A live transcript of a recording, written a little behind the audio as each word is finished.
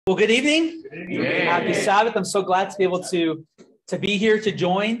Well, good evening. Good evening. Happy Sabbath. I'm so glad to be able to be here to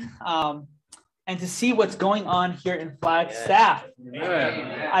join and to see what's going on here in Flagstaff.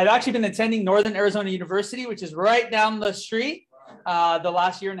 I've actually been attending Northern Arizona University, which is right down the street, the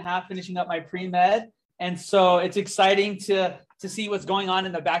last year and a half, finishing up my pre-med. And so it's exciting to see what's going on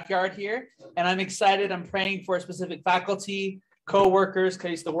in the backyard here. And I'm excited. I'm praying for specific faculty, co-workers, because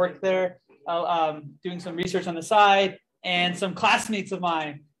I used to work there, doing some research on the side, and some classmates of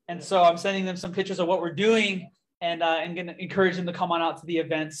mine. And so I'm sending them some pictures of what we're doing and going to encourage them to come on out to the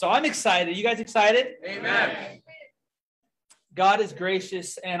event. So I'm excited. You guys excited? Amen. God is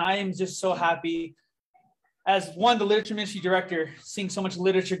gracious, and I am just so happy. As one, the literature ministry director, seeing so much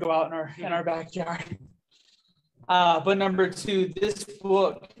literature go out in our backyard. But number two, this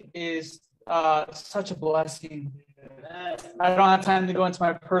book is such a blessing. I don't have time to go into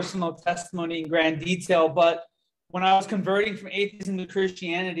my personal testimony in grand detail, but when I was converting from atheism to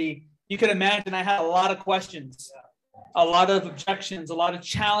Christianity, you could imagine I had a lot of questions, a lot of objections, a lot of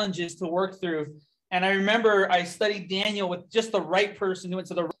challenges to work through. And I remember I studied Daniel with just the right person who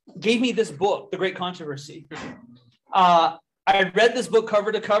gave me this book, The Great Controversy. I read this book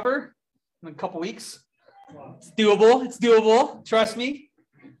cover to cover in a couple weeks. It's doable. It's doable. Trust me.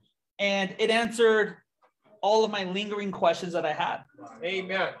 And it answered all of my lingering questions that I had.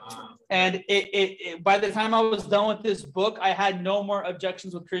 Amen. And it by the time I was done with this book, I had no more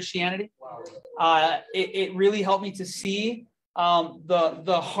objections with Christianity. It really helped me to see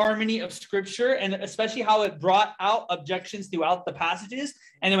the harmony of Scripture, and especially how it brought out objections throughout the passages,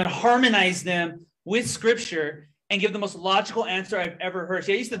 and it would harmonize them with Scripture and give the most logical answer I've ever heard.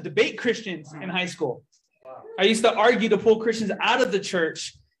 See, I used to debate Christians in high school. I used to argue to pull Christians out of the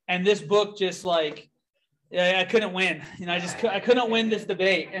church, and this book just I couldn't win. I couldn't win this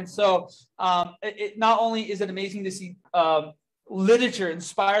debate. And so it not only is it amazing to see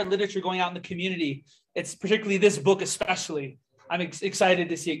inspired literature going out in the community, it's particularly this book especially. I'm excited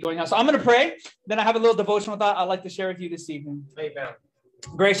to see it going out. So I'm going to pray. Then I have a little devotional thought I'd like to share with you this evening. Amen.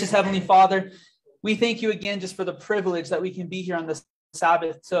 Gracious Heavenly Father, we thank you again just for the privilege that we can be here on this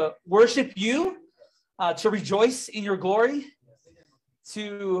Sabbath to worship you, to rejoice in your glory,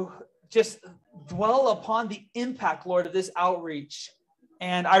 to just dwell upon the impact, Lord, of this outreach.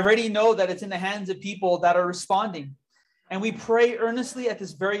 And I already know that it's in the hands of people that are responding. And we pray earnestly at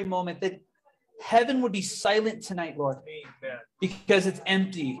this very moment that heaven would be silent tonight, Lord, because it's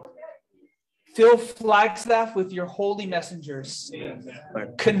empty. Fill Flagstaff with your holy messengers. Amen.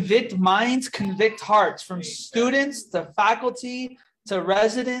 Convict minds, convict hearts, from students to faculty to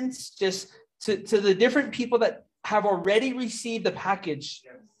residents, just to the different people that have already received the package.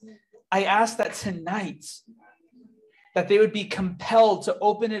 I ask that tonight that they would be compelled to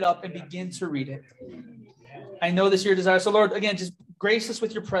open it up and begin to read it. I know this is your desire. So Lord, again, just grace us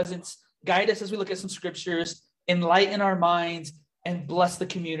with your presence. Guide us as we look at some scriptures, enlighten our minds, and bless the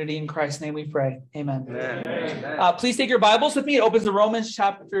community. In Christ's name we pray. Amen. Amen. Please take your Bibles with me. It opens to Romans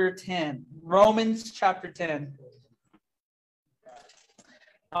chapter 10. Romans chapter 10.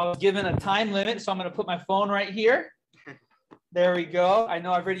 I was given a time limit, so I'm going to put my phone right here. There we go. I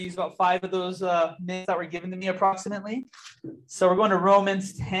know I've already used about 5 of those minutes that were given to me approximately. So we're going to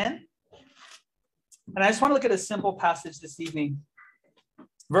Romans 10. And I just want to look at a simple passage this evening.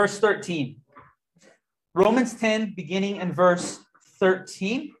 Verse 13. Romans 10, beginning in verse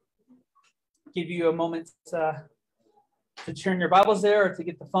 13. Give you a moment to turn your Bibles there or to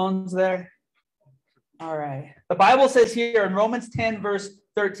get the phones there. All right. The Bible says here in Romans 10, verse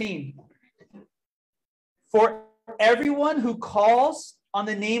 13. For everyone who calls on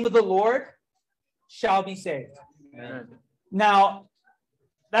the name of the Lord shall be saved. Amen. Now,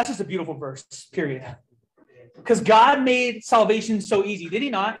 that's just a beautiful verse, period. Because God made salvation so easy, did he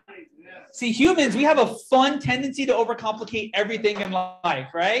not? See, humans, we have a fun tendency to overcomplicate everything in life,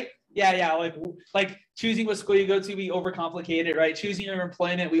 right? Yeah. Like choosing what school you go to, we overcomplicate it, right? Choosing your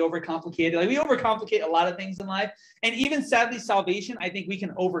employment, we overcomplicate it. We overcomplicate a lot of things in life. And even sadly, salvation, I think we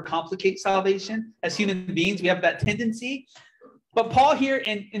can overcomplicate salvation as human beings. We have that tendency. But Paul here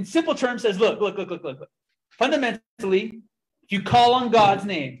in simple terms says, look. Fundamentally, if you call on God's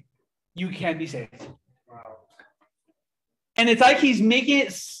name, you can be saved. And it's like he's making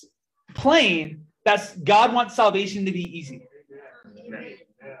it plain that God wants salvation to be easy.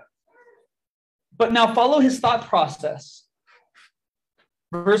 But now follow his thought process.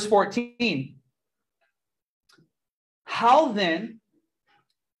 Verse 14. How then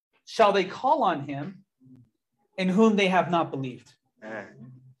shall they call on him in whom they have not believed?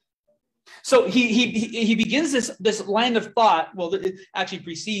 So he begins this line of thought. Well, it actually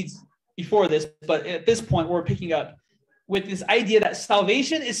precedes before this, but at this point we're picking up. with this idea that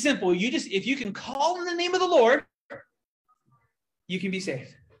salvation is simple. If you can call in the name of the Lord, you can be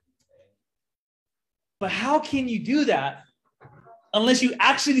saved. But how can you do that unless you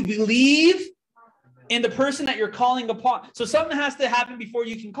actually believe in the person that you're calling upon? So something has to happen before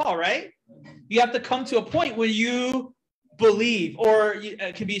you can call, right? You have to come to a point where you believe, or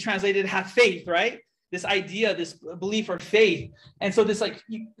it can be translated have faith, right? This idea, this belief or faith. And so this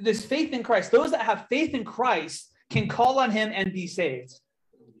faith in Christ, those that have faith in Christ can call on him and be saved.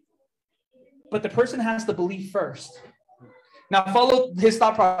 But the person has to believe first. Now follow his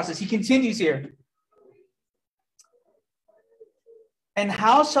thought process. He continues here. And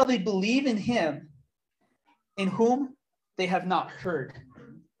how shall they believe in him in whom they have not heard?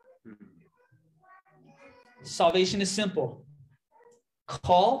 Salvation is simple.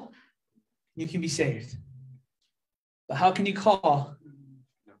 Call, you can be saved. But how can you call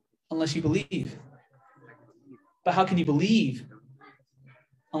unless you believe? But how can you believe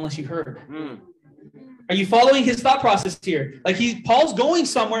unless you heard? Are you following his thought process here? Like Paul's going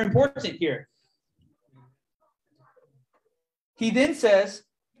somewhere important here. He then says,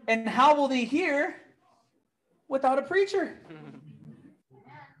 and how will they hear without a preacher?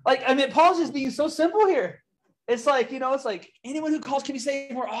 Paul's just being so simple here. It's like, it's like anyone who calls can be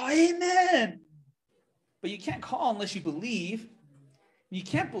saved. Or, oh, amen. But you can't call unless you believe. You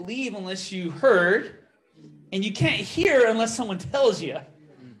can't believe unless you heard. And you can't hear unless someone tells you.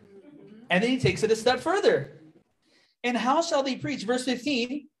 And then he takes it a step further. And how shall they preach? Verse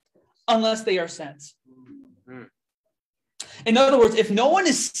 15, unless they are sent. In other words, if no one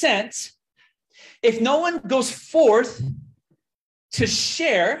is sent, if no one goes forth to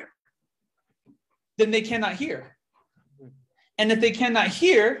share, then they cannot hear. And if they cannot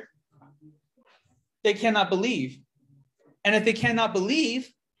hear, they cannot believe. And if they cannot believe,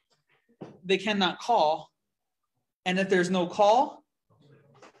 they cannot call. And if there's no call,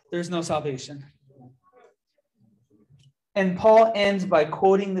 there's no salvation. And Paul ends by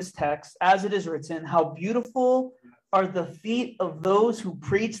quoting this text, as it is written, how beautiful are the feet of those who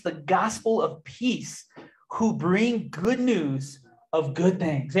preach the gospel of peace, who bring good news of good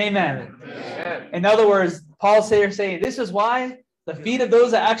things. Amen. Amen. In other words, Paul's saying, this is why the feet of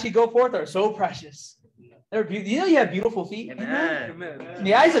those that actually go forth are so precious. They're beautiful. You have beautiful feet. Amen. Amen. In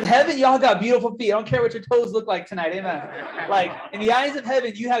the eyes of heaven, y'all got beautiful feet. I don't care what your toes look like tonight. Amen. Like in the eyes of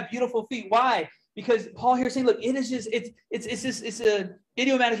heaven, you have beautiful feet. Why? Because Paul here is saying, look, it's a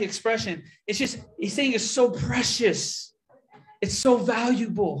idiomatic expression. He's saying it's so precious. It's so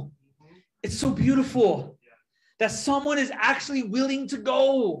valuable. It's so beautiful that someone is actually willing to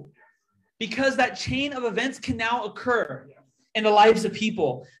go, because that chain of events can now occur in the lives of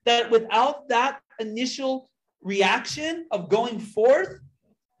people. That without that initial reaction of going forth,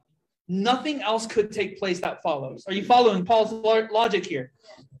 nothing else could take place that follows. Are you following Paul's logic here?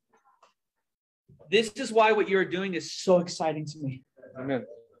 This is why what you're doing is so exciting to me. Amen.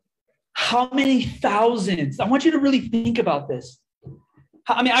 How many thousands? I want you to really think about this.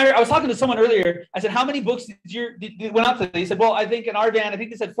 I was talking to someone earlier. I said, how many books did went out today? He said, well, I think in our van, I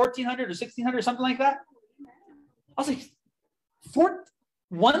think they said 1,400 or 1,600, something like that. I was like,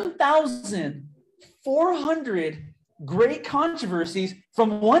 1,400 great controversies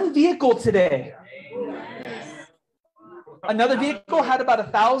from one vehicle today. Another vehicle had about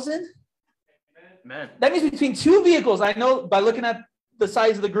 1,000. Amen. That means between two vehicles, I know by looking at the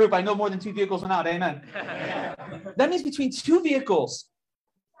size of the group, I know more than two vehicles went out. Amen. That means between two vehicles,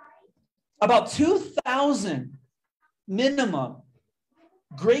 about 2,000 minimum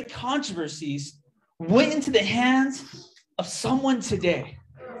great controversies went into the hands of someone today.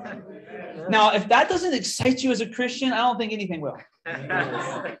 Now, if that doesn't excite you as a Christian, I don't think anything will.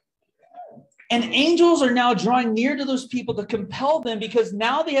 And angels are now drawing near to those people to compel them, because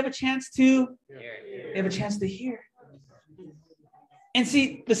now they have a chance to hear. And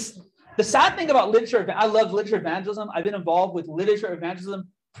see, the sad thing about literature, I love literature evangelism. I've been involved with literature evangelism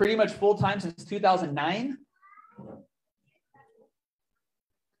pretty much full time since 2009.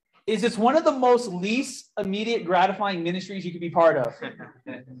 It's one of the most least immediate gratifying ministries you could be part of.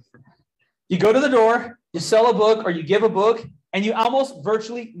 You go to the door, you sell a book, or you give a book, and you almost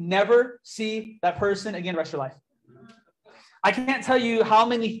virtually never see that person again the rest of your life. I can't tell you how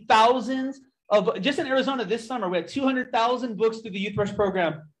many thousands of, just in Arizona this summer, we had 200,000 books through the Youth Rush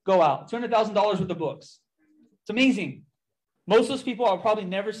program go out, $200,000 worth of books. It's amazing. Most of those people I'll probably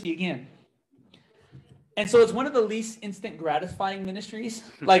never see again. And so it's one of the least instant gratifying ministries.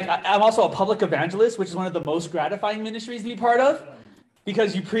 Like I'm also a public evangelist, which is one of the most gratifying ministries to be part of,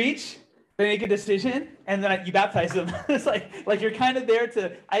 because you preach. they make a decision, and then you baptize them. It's like you're kind of there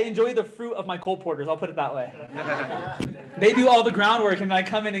to, I enjoy the fruit of my colporteurs, I'll put it that way. They do all the groundwork, and I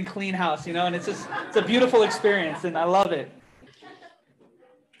come in and clean house, and it's a beautiful experience, and I love it.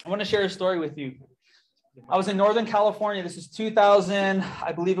 I want to share a story with you. I was in Northern California. This is 2000,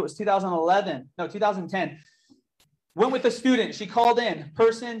 I believe it was 2010. Went with a student. She called in.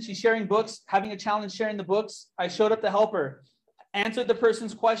 She's sharing books, having a challenge sharing the books. I showed up to help her. Answered the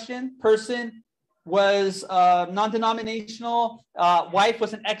person's question. Person was non-denominational. Wife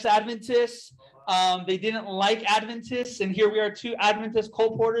was an ex-Adventist. They didn't like Adventists. And here we are, two Adventist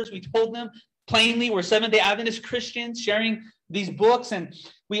colporteurs. We told them plainly we're Seventh-day Adventist Christians sharing these books. And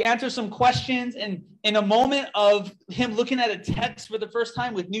we answered some questions. And in a moment of him looking at a text for the first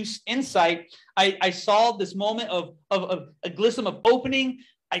time with new insight, I saw this moment of a glisten of opening.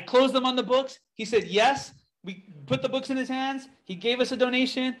 I closed them on the books. He said, yes. We put the books in his hands. He gave us a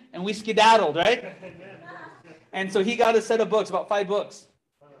donation, and we skedaddled, right? And so he got a set of books, about 5 books.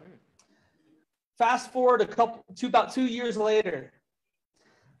 Fast forward about 2 years later,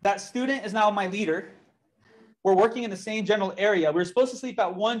 that student is now my leader. We're working in the same general area. We were supposed to sleep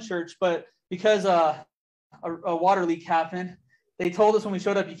at one church, but because a water leak happened, they told us when we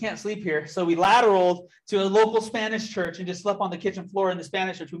showed up, you can't sleep here. So we lateraled to a local Spanish church and just slept on the kitchen floor in the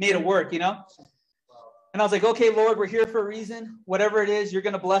Spanish church. We made it work, And I was like, okay, Lord, we're here for a reason. Whatever it is, you're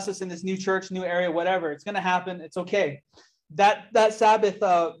going to bless us in this new church, new area, whatever. It's going to happen. It's okay. That Sabbath,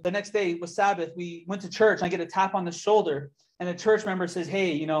 the next day was Sabbath. We went to church. And I get a tap on the shoulder. And a church member says,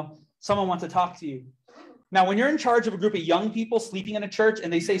 hey, someone wants to talk to you. Now, when you're in charge of a group of young people sleeping in a church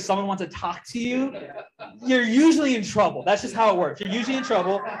and they say someone wants to talk to you, you're usually in trouble. That's just how it works. You're usually in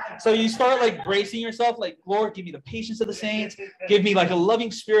trouble. So you start bracing yourself, Lord, give me the patience of the saints. Give me a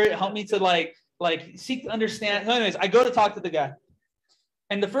loving spirit. Help me to seek to understand. So anyways, I go to talk to the guy.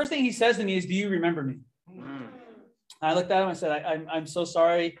 And the first thing he says to me is, do you remember me? I looked at him and I said, I'm so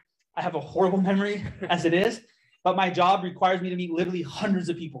sorry. I have a horrible memory as it is, but my job requires me to meet literally hundreds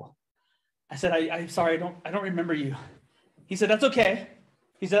of people. I said, I'm sorry, I don't remember you. He said, that's okay.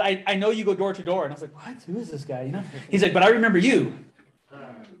 He said, I know you go door to door. And I was like, what? Who is this guy? He's like, but I remember you.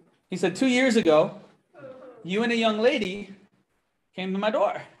 He said, 2 years ago, you and a young lady came to my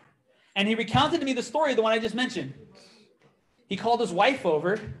door. And he recounted to me the story, the one I just mentioned. He called his wife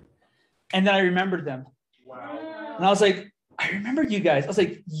over, and then I remembered them. Wow. And I was like, I remember you guys. I was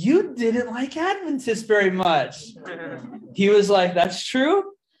like, you didn't like Adventists very much. He was like, that's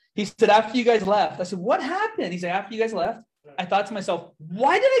true. He said, after you guys left. I said, what happened? He said, after you guys left, I thought to myself,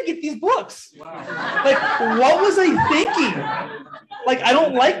 why did I get these books? Wow. What was I thinking? I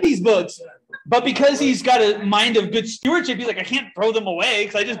don't like these books. But because he's got a mind of good stewardship, he's like, I can't throw them away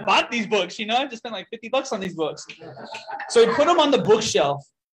because I just bought these books. I just spent $50 on these books. So he put them on the bookshelf.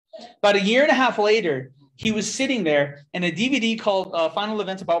 About 1.5 years later, he was sitting there, and a DVD called Final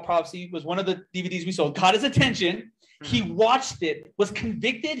Events About Prophecy was one of the DVDs we sold. Got his attention. He watched it, was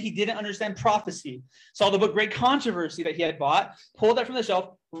convicted. He didn't understand prophecy. Saw the book Great Controversy that he had bought, pulled that from the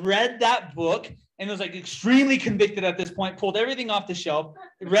shelf, read that book, and was extremely convicted at this point, pulled everything off the shelf,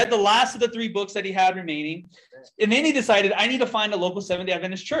 read the last of the 3 books that he had remaining. And then he decided, I need to find a local Seventh-day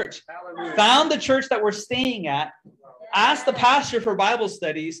Adventist church. Hallelujah. Found the church that we're staying at, asked the pastor for Bible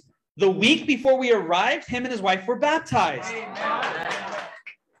studies. The week before we arrived, him and his wife were baptized. Amen.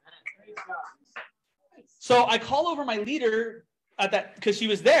 So I call over my leader at that because she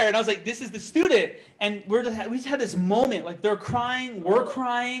was there, and I was like, this is the student. And we just had this moment, they're crying, we're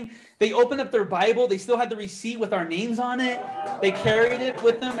crying. They opened up their Bible. They still had the receipt with our names on it. They carried it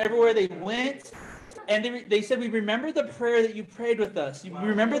with them everywhere they went. And they said, we remember the prayer that you prayed with us. You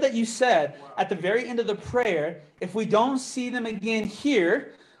remember that you said at the very end of the prayer, if we don't see them again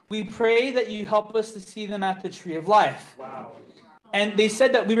here, we pray that you help us to see them at the tree of life. Wow. And they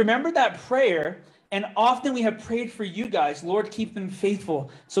said that we remember that prayer. And often we have prayed for you guys, Lord, keep them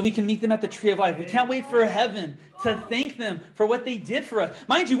faithful so we can meet them at the tree of life. We can't wait for heaven to thank them for what they did for us.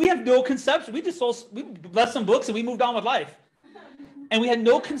 Mind you, we have no conception. We blessed some books and we moved on with life. And we had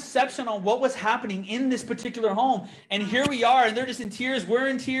no conception on what was happening in this particular home. And here we are, and they're just in tears. We're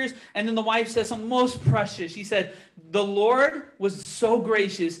in tears. And then the wife says something most precious. She said, the Lord was so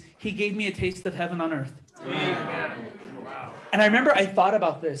gracious, he gave me a taste of heaven on earth. Amen. Wow. And I remember I thought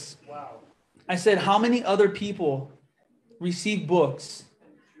about this. Wow. I said, how many other people receive books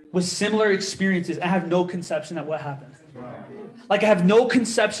with similar experiences? I have no conception of what happened. Wow. I have no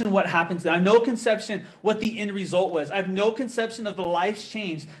conception what happened to them. I have no conception what the end result was. I have no conception of the lives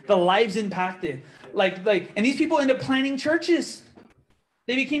changed, the lives impacted. And these people end up planning churches.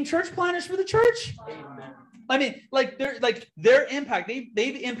 They became church planners for the church. I mean, like their impact,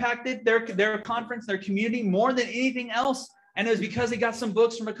 they've impacted their conference, their community more than anything else. And it was because they got some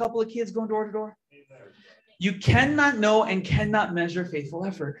books from a couple of kids going door to door. You cannot know and cannot measure faithful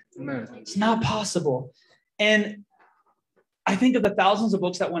effort. It's not possible. And I think of the thousands of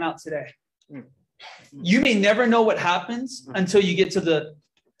books that went out today. You may never know what happens until you get to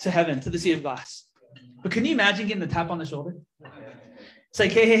heaven, to the sea of glass. But can you imagine getting the tap on the shoulder? It's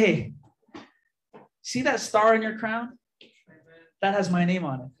like, hey, see that star on your crown? That has my name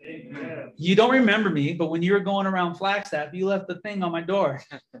on it. You don't remember me, but when you were going around Flagstaff, you left the thing on my door.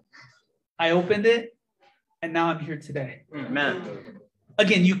 I opened it, and now I'm here today. Amen.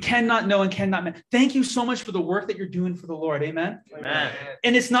 Again, you cannot know and cannot. Thank you so much for the work that you're doing for the Lord. Amen. Amen.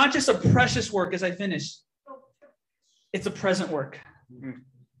 And it's not just a precious work as I finish. It's a present work.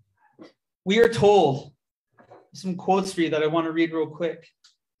 We are told some quotes for you that I want to read real quick.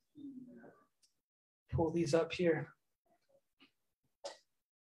 Pull these up here.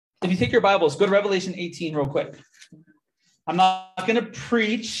 If you take your Bibles, go to Revelation 18 real quick. I'm not going to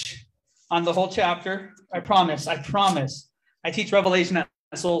preach on the whole chapter. I promise. I teach Revelation at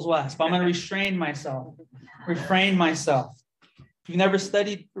Souls West, but I'm going to refrain myself. If you've never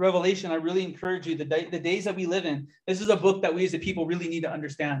studied Revelation, I really encourage you, the days that we live in, this is a book that we as a people really need to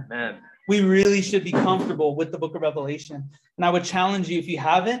understand. Amen. We really should be comfortable with the book of Revelation. And I would challenge you if you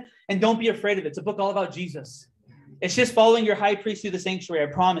haven't, and don't be afraid of it. It's a book all about Jesus. It's just following your high priest through the sanctuary.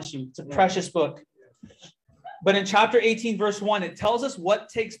 I promise you. It's a precious book. But in chapter 18, verse 1, it tells us what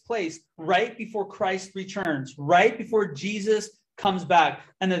takes place right before Christ returns, right before Jesus comes back.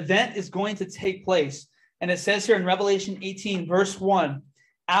 An event is going to take place. And it says here in Revelation 18, verse 1,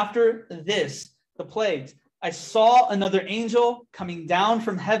 after this, the plagues, I saw another angel coming down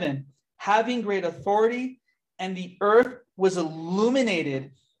from heaven, having great authority, and the earth was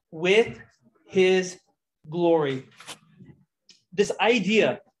illuminated with his glory. This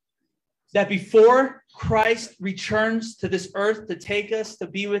idea that before Christ returns to this earth to take us to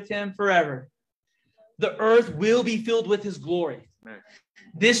be with him forever, the earth will be filled with his glory.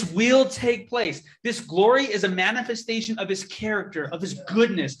 This will take place. This glory is a manifestation of his character, of his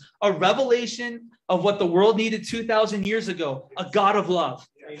goodness, a revelation of what the world needed 2,000 years ago, a God of love.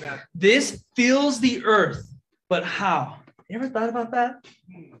 Amen. This fills the earth, but how? You ever thought about that?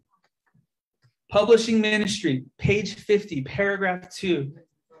 Publishing ministry, page 50, paragraph 2.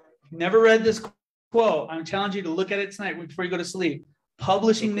 Never read this quote. I'm challenging you to look at it tonight before you go to sleep.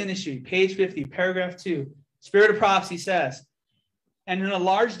 Publishing ministry, page 50, paragraph 2. Spirit of prophecy says, and in a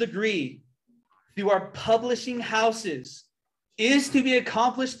large degree, through our publishing houses, is to be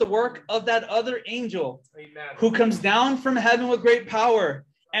accomplished the work of that other angel, amen, who comes down from heaven with great power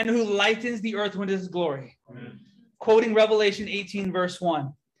and who lightens the earth with his glory. Amen. Quoting Revelation 18, verse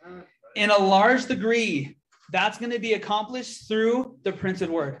 1. In a large degree, that's going to be accomplished through the printed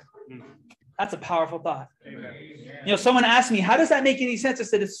word. That's a powerful thought. Amen. You know, someone asked me, how does that make any sense? I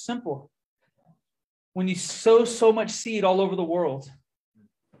said, it's simple. When you sow so much seed all over the world,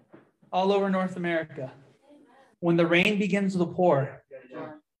 all over North America, when the rain begins to pour,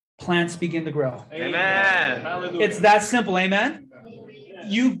 plants begin to grow. Amen. It's that simple. Amen.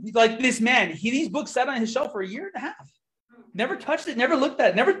 You, like this man, these books sat on his shelf for 1.5 years. Never touched it, never looked at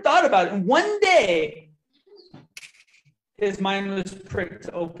it, never thought about it. And one day, his mind was pricked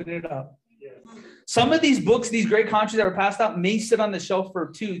to open it up. Some of these books, these great conferences that were passed out, may sit on the shelf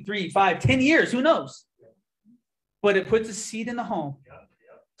for 2, 3, 5, 10 years. Who knows? But it puts a seed in the home.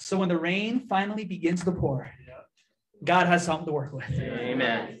 So when the rain finally begins to pour, God has something to work with.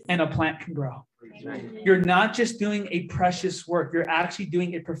 Amen. And a plant can grow. You're not just doing a precious work. You're actually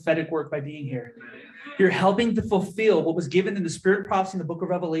doing a prophetic work by being here. You're helping to fulfill what was given in the spirit prophecy in the book of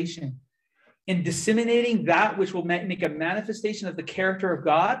Revelation and disseminating that which will make a manifestation of the character of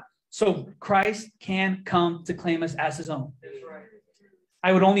God so Christ can come to claim us as his own.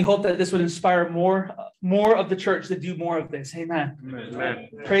 I would only hope that this would inspire more of the church to do more of this. Amen. Amen.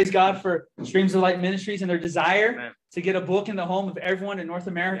 Praise God for Streams of Light Ministries and their desire to get a book in the home of everyone in North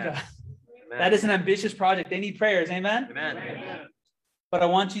America. That is an ambitious project. They need prayers. Amen. Amen. But I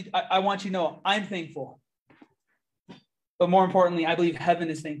want you to know I'm thankful. But more importantly, I believe heaven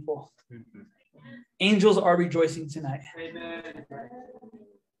is thankful. Angels are rejoicing tonight. Amen.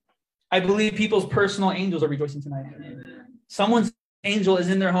 I believe people's personal angels are rejoicing tonight. Someone's angel is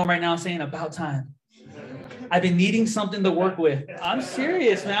in their home right now saying, about time. I've been needing something to work with. I'm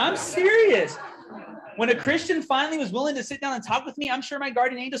serious, man. I'm serious. When a Christian finally was willing to sit down and talk with me, I'm sure my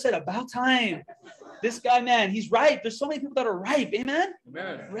guardian angel said, about time. This guy, man, he's ripe. There's so many people that are ripe. Amen?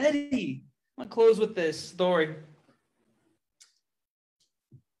 Amen. Ready. I'm going to close with this story.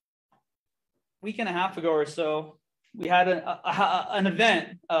 week and a half ago or so, we had an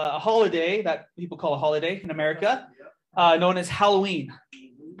event, a holiday that people call a holiday in America, known as Halloween.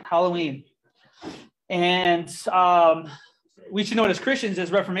 And we should know it as Christians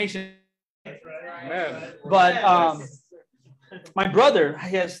as Reformation. But my brother,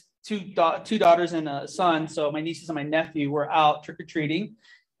 he has two daughters and a son. So my nieces and my nephew were out trick-or-treating,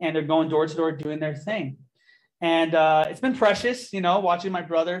 and they're going door to door doing their thing. And it's been precious, watching my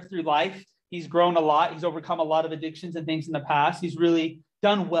brother through life. He's grown a lot. He's overcome a lot of addictions and things in the past. He's really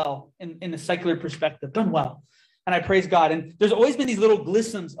done well in the secular perspective, done well. And I praise God. And there's always been these little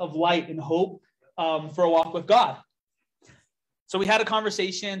glistens of light and hope for a walk with God. So we had a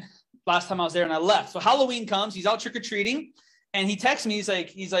conversation last time I was there and I left. So Halloween comes, he's out trick-or-treating, and he texts me. He's like,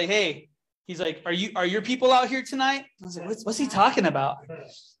 hey, are your people out here tonight? I was like, what's he talking about?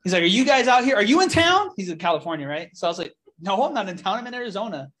 He's like, are you guys out here? Are you in town? He's in California, right? So I was like, no, I'm not in town. I'm in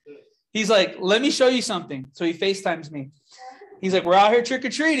Arizona. He's like, let me show you something. So he FaceTimes me. He's like, we're out here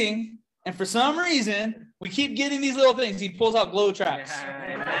trick-or-treating, and for some reason, we keep getting these little things. He pulls out glow tracks.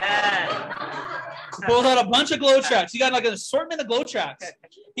 He pulls out a bunch of glow tracks. He got like an assortment of glow tracks.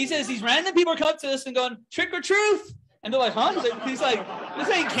 He says these random people are coming up to us and going, trick or truth. And they're like, huh? He's like, this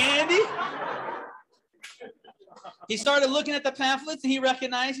ain't candy. He started looking at the pamphlets and he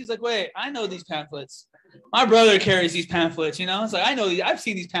recognized, he's like, wait, I know these pamphlets. My brother carries these pamphlets, It's like, I know these, I've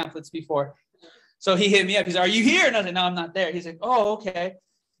seen these pamphlets before. So he hit me up. He's like, are you here? And I was like, no, I'm not there. He's like, oh, okay.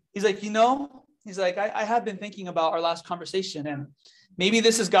 He's like, he's like, I have been thinking about our last conversation, and maybe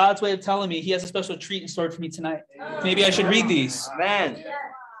this is God's way of telling me he has a special treat in store for me tonight. Maybe I should read these. Man.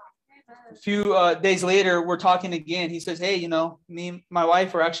 A few days later, we're talking again. He says, hey, me and my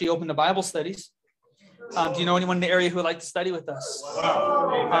wife are actually open to Bible studies. Do you know anyone in the area who would like to study with us?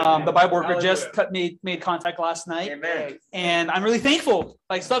 The Bible worker just made contact last night. Amen. And I'm really thankful.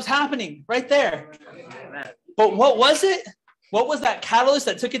 Like, stuff's happening right there. Amen. But what was it? What was that catalyst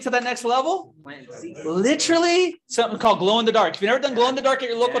that took it to that next level? Literally something called glow in the dark. If you've never done glow in the dark at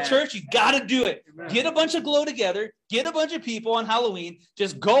your local church, you got to do it. Get a bunch of glow together. Get a bunch of people on Halloween.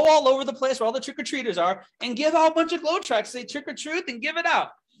 Just go all over the place where all the trick-or-treaters are and give out a bunch of glow tracks. Say trick or truth and give it out.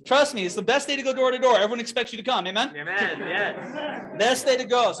 Trust me, it's the best day to go door to door. Everyone expects you to come. Amen? Amen. Yes. Best day to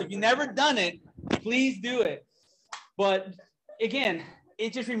go. So if you've never done it, please do it. But again,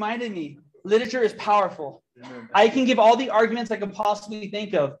 it just reminded me, literature is powerful. I can give all the arguments I could possibly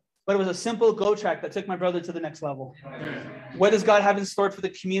think of, but it was a simple glow track that took my brother to the next level. What does God have in store for the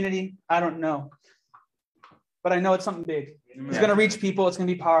community? I don't know. But I know it's something big. It's going to reach people. It's going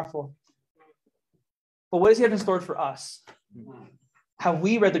to be powerful. But what does he have in store for us? Have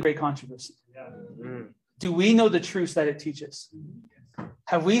we read the Great Controversy? Do we know the truths that it teaches?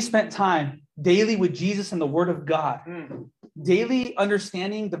 Have we spent time daily with Jesus and the Word of God? Daily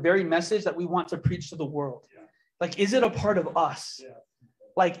understanding the very message that we want to preach to the world? Like, is it a part of us?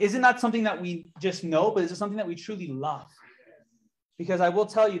 Like, is it not something that we just know, but is it something that we truly love? Because I will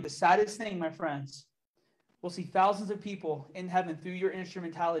tell you, the saddest thing, my friends, we'll see thousands of people in heaven through your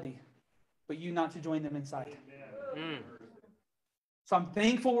instrumentality, but you not to join them inside. So I'm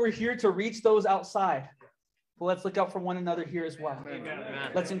thankful we're here to reach those outside. But let's look out for one another here as well. Amen.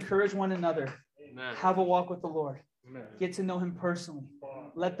 Let's encourage one another. Amen. Have a walk with the Lord. Amen. Get to know him personally.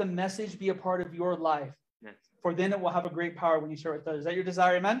 Let the message be a part of your life. Yes. For then it will have a great power when you share it with others. Is that your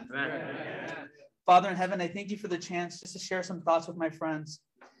desire? Amen? Amen. Father in heaven, I thank you for the chance just to share some thoughts with my friends.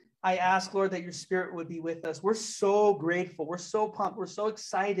 I ask, Lord, that your spirit would be with us. We're so grateful. We're so pumped. We're so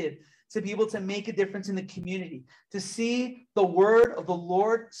excited to be able to make a difference in the community, to see the word of the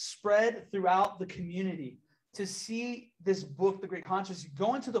Lord spread throughout the community, to see this book, The Great Controversy,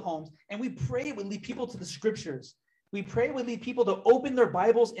 go into the homes. And we pray it would lead people to the scriptures. We pray it would lead people to open their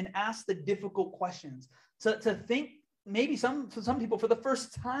Bibles and ask the difficult questions, to think maybe some people for the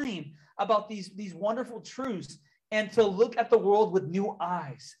first time about these wonderful truths, and to look at the world with new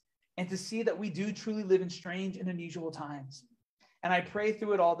eyes and to see that we do truly live in strange and unusual times. And I pray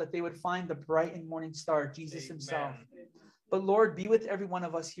through it all that they would find the bright and morning star, Jesus himself. But Lord, be with every one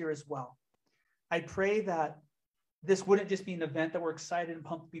of us here as well. I pray that this wouldn't just be an event that we're excited and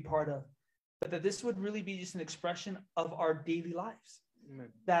pumped to be part of, but that this would really be just an expression of our daily lives. Amen.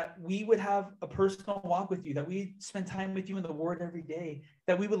 That we would have a personal walk with you, that we spend time with you in the Word every day,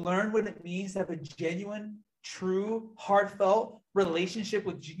 that we would learn what it means to have a genuine, true, heartfelt relationship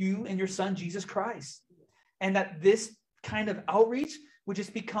with you and your Son, Jesus Christ. And that this kind of outreach would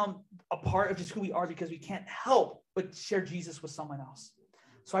just become a part of just who we are, because we can't help but share Jesus with someone else.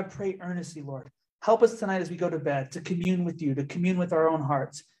 So I pray earnestly, Lord, help us tonight as we go to bed to commune with you, to commune with our own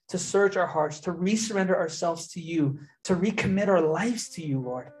hearts, to search our hearts, to resurrender ourselves to you, to recommit our lives to you,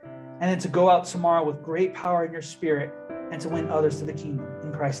 Lord. and then to go out tomorrow with great power in your spirit and to win others to the kingdom.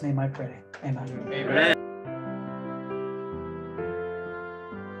 In Christ's name I pray. Amen. Amen.